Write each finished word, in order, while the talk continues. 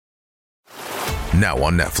Now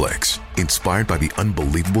on Netflix. Inspired by the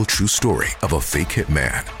unbelievable true story of a fake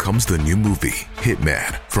hitman comes the new movie,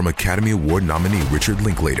 Hitman, from Academy Award nominee Richard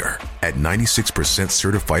Linklater. At 96%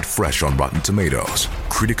 certified fresh on Rotten Tomatoes,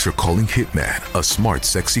 critics are calling Hitman a smart,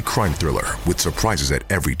 sexy crime thriller with surprises at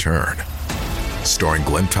every turn. Starring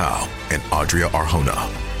Glenn Powell and Adria Arjona,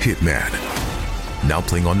 Hitman. Now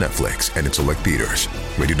playing on Netflix and in select theaters.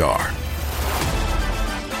 Rated R.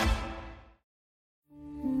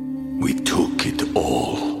 We took it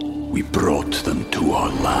all. We brought them to our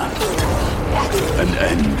land. An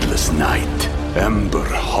endless night, ember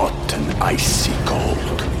hot and icy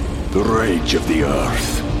cold. The rage of the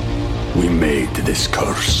earth. We made this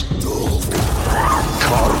curse.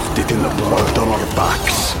 Carved it in the blood on our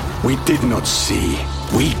backs. We did not see.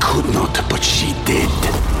 We could not, but she did.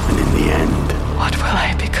 And in the end... What will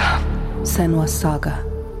I become? Senua's Saga.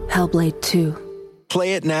 Hellblade 2.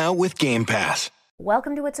 Play it now with Game Pass.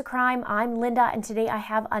 Welcome to It's a Crime. I'm Linda, and today I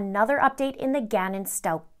have another update in the Gannon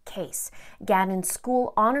Stauch case. Gannon's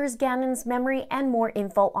school honors Gannon's memory and more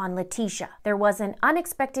info on Letecia. There was an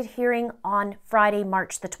unexpected hearing on Friday,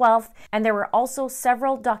 March the 12th, and there were also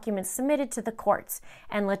several documents submitted to the courts.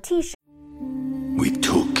 And Letecia... We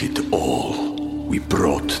took it all. We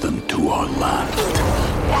brought them to our land.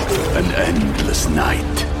 An endless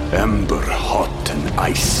night, ember hot and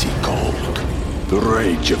icy cold. The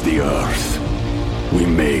rage of the earth. We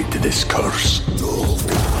made this curse.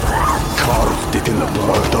 Carved it in the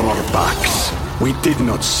blood on our backs. We did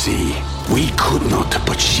not see. We could not,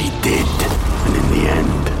 but she did. And in the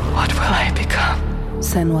end... What will I become?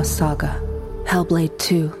 Senua's Saga. Hellblade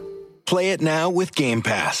 2. Play it now with Game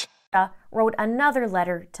Pass. Wrote another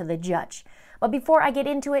letter to the judge. But before I get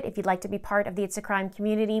into it, if you'd like to be part of the It's a Crime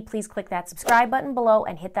community, please click that subscribe button below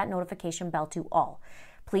and hit that notification bell to all.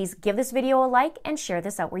 Please give this video a like and share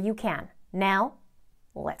this out where you can. Now,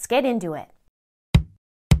 let's get into it.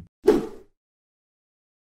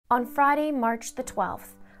 On Friday, March the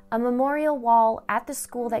 12th, a memorial wall at the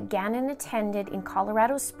school that Gannon attended in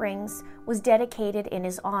Colorado Springs was dedicated in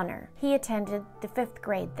his honor. He attended the 5th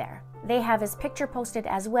grade there. They have his picture posted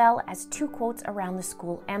as well as 2 quotes around the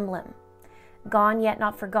school emblem. Gone yet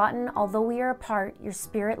not forgotten, although we are apart, your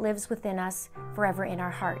spirit lives within us, forever in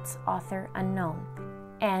our hearts. Author unknown.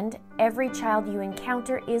 And every child you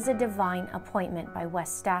encounter is a divine appointment by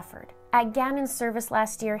Wes Stafford. At Gannon's service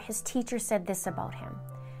last year, his teacher said this about him.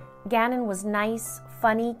 Gannon was nice,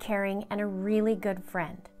 funny, caring, and a really good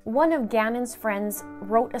friend. One of Gannon's friends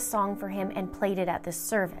wrote a song for him and played it at this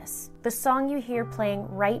service. The song you hear playing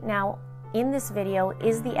right now in this video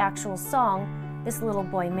is the actual song this little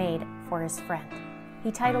boy made for his friend.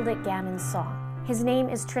 He titled it Gannon's Song. His name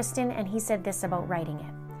is Tristan, and he said this about writing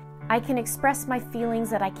it. I can express my feelings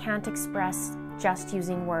that I can't express just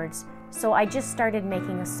using words, so I just started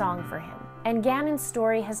making a song for him. And Gannon's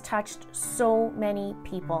story has touched so many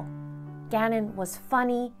people. Gannon was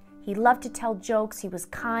funny, he loved to tell jokes, he was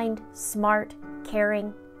kind, smart,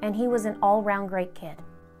 caring, and he was an all-round great kid.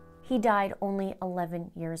 He died only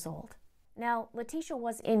 11 years old. Now, Letecia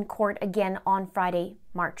was in court again on Friday,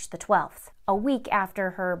 March the 12th, a week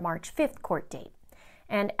after her March 5th court date.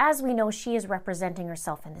 And as we know, she is representing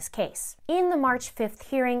herself in this case. In the March 5th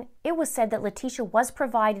hearing, it was said that Letecia was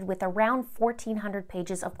provided with around 1,400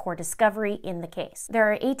 pages of core discovery in the case.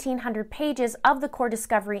 There are 1,800 pages of the core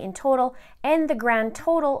discovery in total, and the grand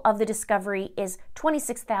total of the discovery is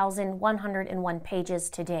 26,101 pages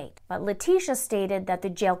to date. But Letecia stated that the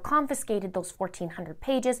jail confiscated those 1,400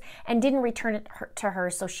 pages and didn't return it to her,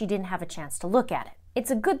 so she didn't have a chance to look at it. It's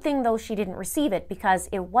a good thing, though, she didn't receive it because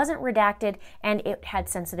it wasn't redacted and it had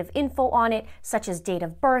sensitive info on it, such as date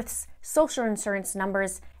of births, social insurance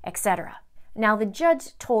numbers, etc. Now, the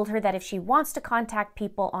judge told her that if she wants to contact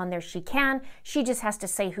people on there, she can. She just has to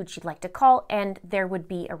say who she'd like to call, and there would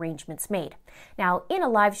be arrangements made. Now, in a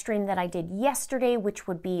live stream that I did yesterday, which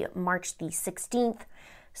would be March the 16th,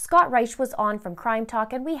 Scott Reich was on from Crime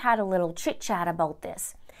Talk, and we had a little chit-chat about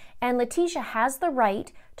this. And Letecia has the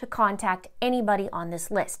right to contact anybody on this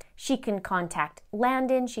list. She can contact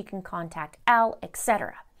Landon, she can contact Al,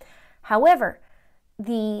 etc. However,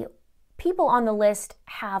 the people on the list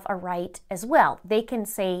have a right as well. They can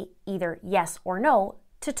say either yes or no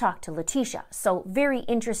to talk to Letecia. So very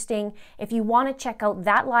interesting. If you want to check out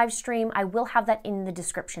that live stream, I will have that in the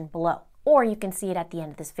description below. Or you can see it at the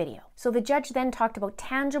end of this video. So the judge then talked about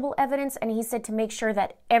tangible evidence, and he said to make sure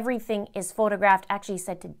that everything is photographed. Actually, he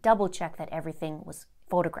said to double check that everything was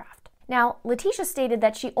photographed. Now, Letecia stated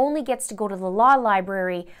that she only gets to go to the law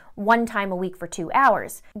library 1 time a week for 2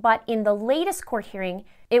 hours. But in the latest court hearing,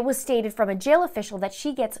 it was stated from a jail official that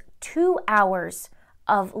she gets 2 hours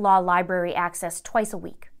of law library access twice a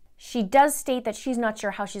week. She does state that she's not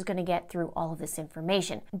sure how she's going to get through all of this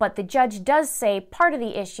information, but the judge does say part of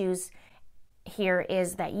the issues here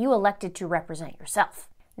is that you elected to represent yourself.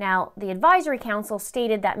 Now, the advisory council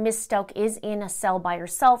stated that Ms. Stauch is in a cell by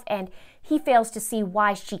herself, and he fails to see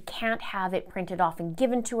why she can't have it printed off and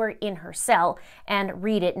given to her in her cell and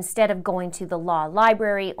read it instead of going to the law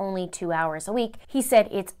library only 2 hours a week. He said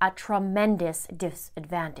it's a tremendous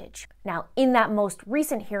disadvantage. Now, in that most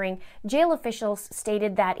recent hearing, jail officials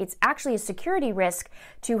stated that it's actually a security risk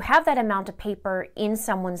to have that amount of paper in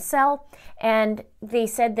someone's cell, and they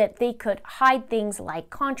said that they could hide things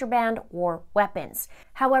like contraband or weapons.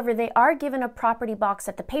 However, they are given a property box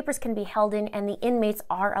that the papers can be held in, and the inmates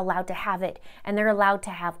are allowed to have it, and they're allowed to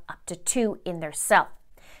have up to 2 in their cell.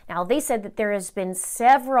 Now, they said that there has been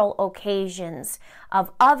several occasions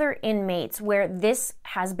of other inmates where this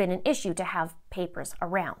has been an issue to have papers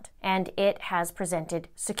around, and it has presented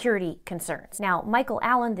security concerns. Now, Michael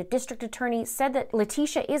Allen, the district attorney, said that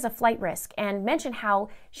Letecia is a flight risk and mentioned how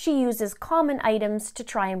she uses common items to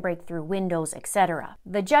try and break through windows, etc.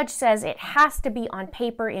 The judge says it has to be on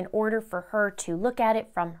paper in order for her to look at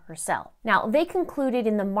it from her cell. Now, they concluded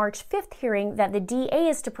in the March 5th hearing that the DA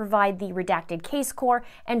is to provide the redacted case score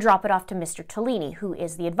and drop it off to Mr. Tellini, who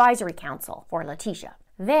is the advisory counsel for Letecia.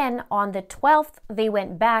 Then, on the 12th, they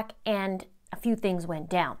went back and a few things went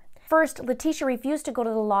down. First, Letecia refused to go to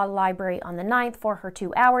the law library on the 9th for her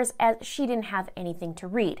 2 hours as she didn't have anything to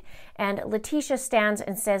read. And Letecia stands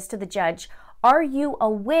and says to the judge, "Are you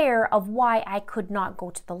aware of why I could not go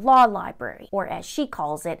to the law library?" Or as she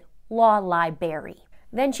calls it, law library.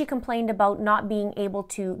 Then she complained about not being able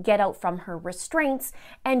to get out from her restraints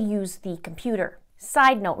and use the computer.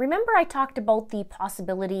 Side note, remember I talked about the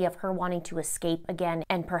possibility of her wanting to escape again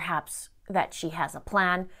and perhaps that she has a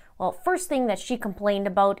plan? Well, first thing that she complained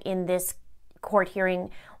about in this court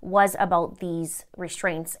hearing was about these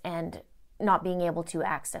restraints and not being able to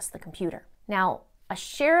access the computer. Now, a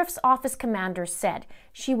sheriff's office commander said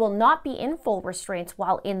she will not be in full restraints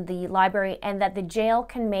while in the library and that the jail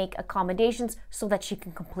can make accommodations so that she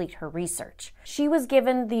can complete her research. She was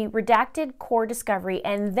given the redacted core discovery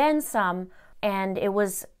and then some, and it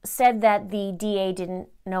was said that the DA didn't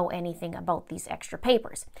know anything about these extra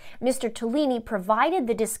papers. Mr. Tellini provided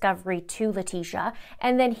the discovery to Letecia,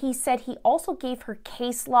 and then he said he also gave her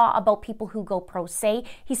case law about people who go pro se.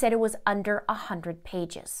 He said it was under 100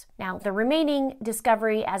 pages. Now, the remaining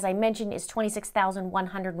discovery, as I mentioned, is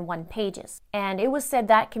 26,101 pages, and it was said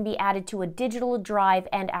that can be added to a digital drive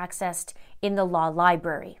and accessed in the law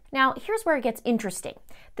library. Now, here's where it gets interesting.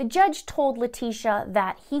 The judge told Letecia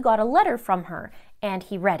that he got a letter from her, and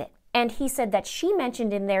he read it. And he said that she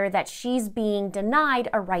mentioned in there that she's being denied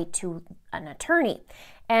a right to an attorney.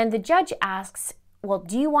 And the judge asks, well,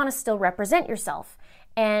 do you want to still represent yourself?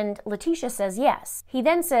 And Letecia says yes. He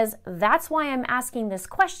then says, that's why I'm asking this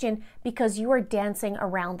question, because you are dancing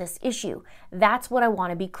around this issue. That's what I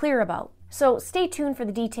want to be clear about. So stay tuned for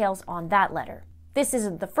the details on that letter. This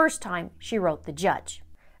isn't the first time she wrote the judge.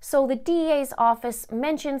 So the DA's office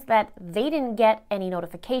mentions that they didn't get any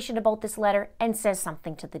notification about this letter and says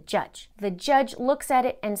something to the judge. The judge looks at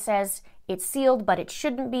it and says it's sealed, but it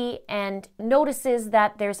shouldn't be, and notices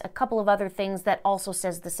that there's a couple of other things that also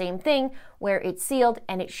says the same thing, where it's sealed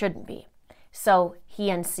and it shouldn't be. So he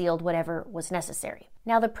unsealed whatever was necessary.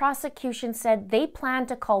 Now, the prosecution said they plan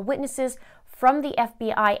to call witnesses from the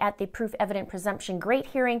FBI at the proof evident presumption great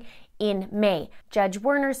hearing in May. Judge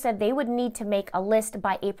Werner said they would need to make a list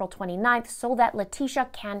by April 29th so that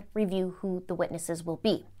Letecia can review who the witnesses will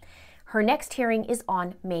be. Her next hearing is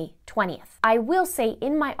on May 20th. I will say,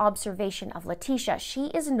 in my observation of Letecia, she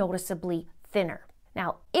is noticeably thinner.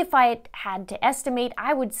 Now, if I had to estimate,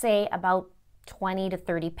 I would say about 20 to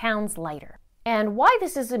 30 pounds lighter. And why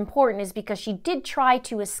this is important is because she did try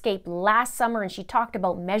to escape last summer and she talked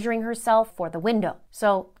about measuring herself for the window.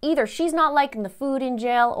 So either she's not liking the food in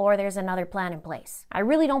jail or there's another plan in place. I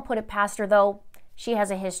really don't put it past her though. She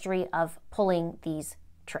has a history of pulling these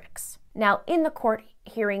tricks. Now, in the court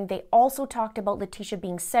hearing, they also talked about Letecia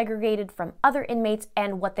being segregated from other inmates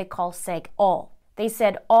and what they call seg-all. They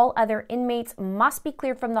said all other inmates must be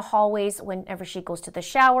cleared from the hallways whenever she goes to the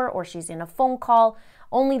shower or she's in a phone call.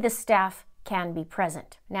 Only the staff can be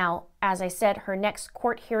present. Now, as I said, her next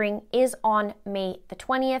court hearing is on May the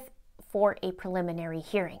 20th for a preliminary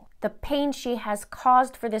hearing. The pain she has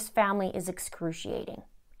caused for this family is excruciating.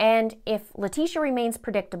 And if Letecia remains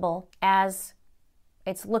predictable, as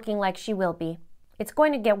it's looking like she will be, it's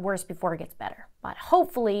going to get worse before it gets better. But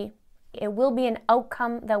hopefully, it will be an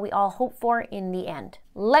outcome that we all hope for in the end.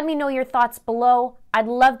 Let me know your thoughts below. I'd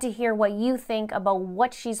love to hear what you think about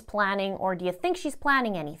what she's planning, or do you think she's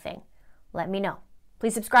planning anything? Let me know.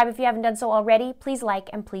 Please subscribe if you haven't done so already. Please like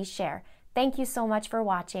and please share. Thank you so much for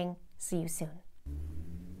watching. See you soon.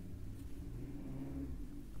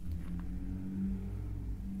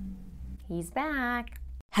 He's back.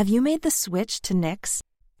 Have you made the switch to Knix?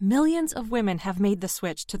 Millions of women have made the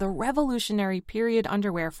switch to the revolutionary period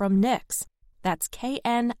underwear from Knix. That's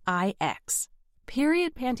Knix.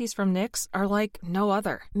 Period panties from Knix are like no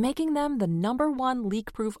other, making them the #1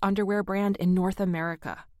 leak-proof underwear brand in North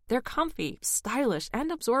America. They're comfy, stylish,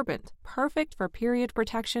 and absorbent, perfect for period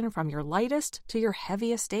protection from your lightest to your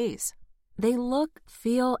heaviest days. They look,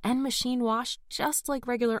 feel, and machine wash just like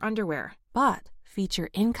regular underwear, but feature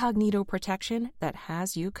incognito protection that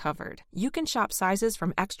has you covered. You can shop sizes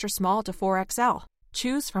from extra small to 4XL.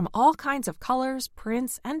 Choose from all kinds of colors,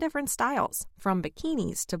 prints, and different styles, from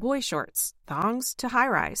bikinis to boy shorts, thongs to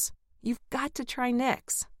high-rise. You've got to try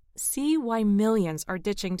Knix. See why millions are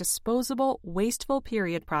ditching disposable, wasteful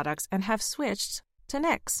period products and have switched to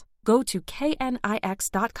Knix. Go to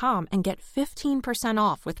knix.com and get 15%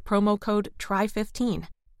 off with promo code TRY15.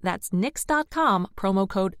 That's knix.com, promo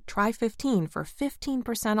code TRY15 for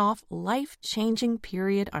 15% off life-changing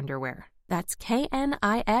period underwear. That's knix.com.